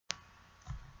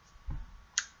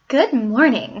Good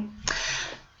morning.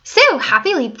 So,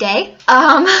 happy Leap Day.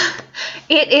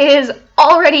 It is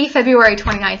already February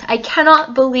 29th. I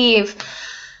cannot believe,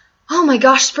 oh my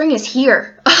gosh, spring is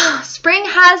here. Spring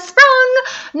has sprung.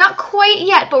 Not quite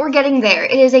yet, but we're getting there.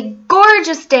 It is a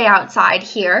gorgeous day outside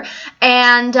here,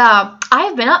 and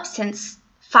I've been up since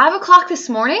 5 o'clock this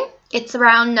morning. It's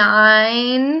around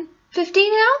 9:15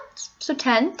 now, so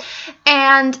 10,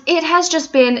 and it has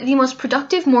just been the most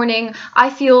productive morning. I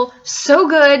feel so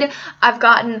good. I've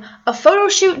gotten a photo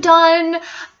shoot done.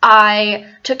 I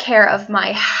took care of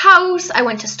my house. I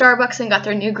went to Starbucks and got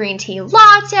their new green tea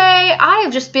latte. I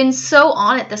have just been so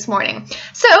on it this morning.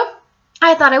 So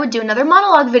I thought I would do another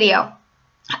monologue video.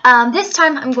 This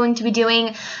time I'm going to be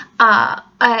doing a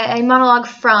monologue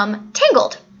from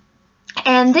Tangled.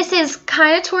 And this is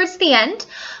kind of towards the end,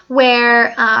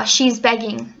 where she's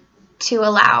begging to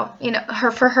allow,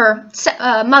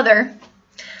 her mother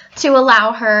to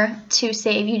allow her to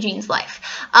save Eugene's life.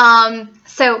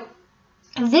 So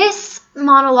this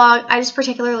monologue I just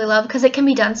particularly love because it can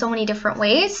be done so many different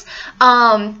ways.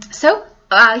 Yeah,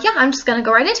 I'm just gonna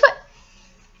go right into it.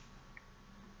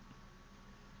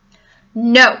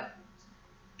 No,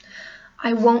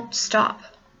 I won't stop.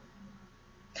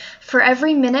 For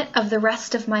every minute of the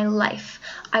rest of my life,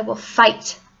 I will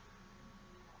fight.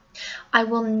 I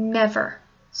will never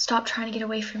stop trying to get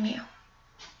away from you.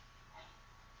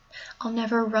 I'll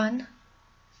never run.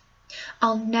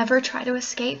 I'll never try to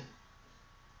escape.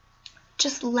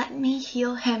 Just let me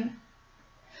heal him.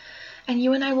 And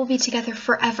you and I will be together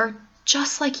forever,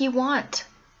 just like you want.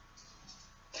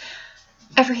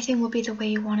 Everything will be the way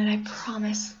you want it, I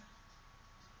promise.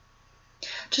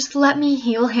 Just let me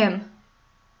heal him.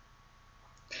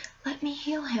 Let me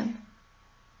heal him.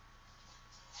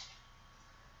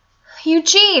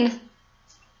 Eugene!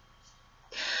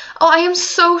 Oh, I am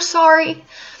so sorry.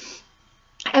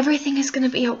 Everything is going to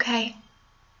be okay.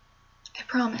 I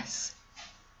promise.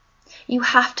 You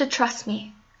have to trust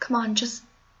me. Come on, just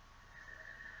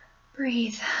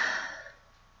breathe.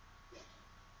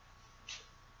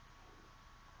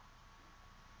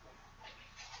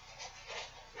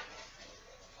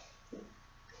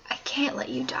 I can't let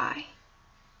you die.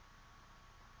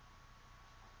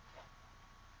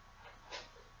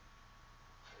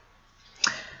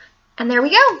 And there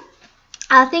we go.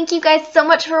 Thank you guys so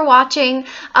much for watching.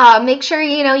 Make sure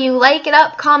you like it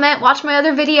up, comment, watch my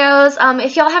other videos.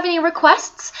 If y'all have any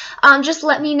requests, just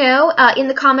let me know in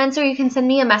the comments, or you can send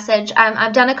me a message.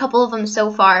 I've done a couple of them so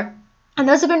far, and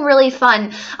those have been really fun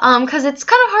because it's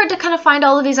kind of hard to kind of find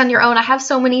all of these on your own. I have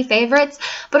so many favorites,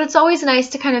 but it's always nice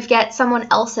to kind of get someone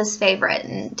else's favorite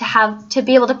and to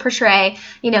be able to portray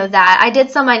that. I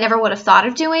did some I never would have thought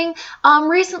of doing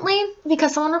recently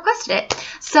because someone requested it,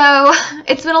 so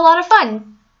it's been a lot of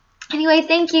fun. Anyway,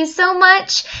 thank you so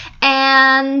much,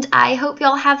 and I hope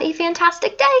y'all have a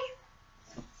fantastic day.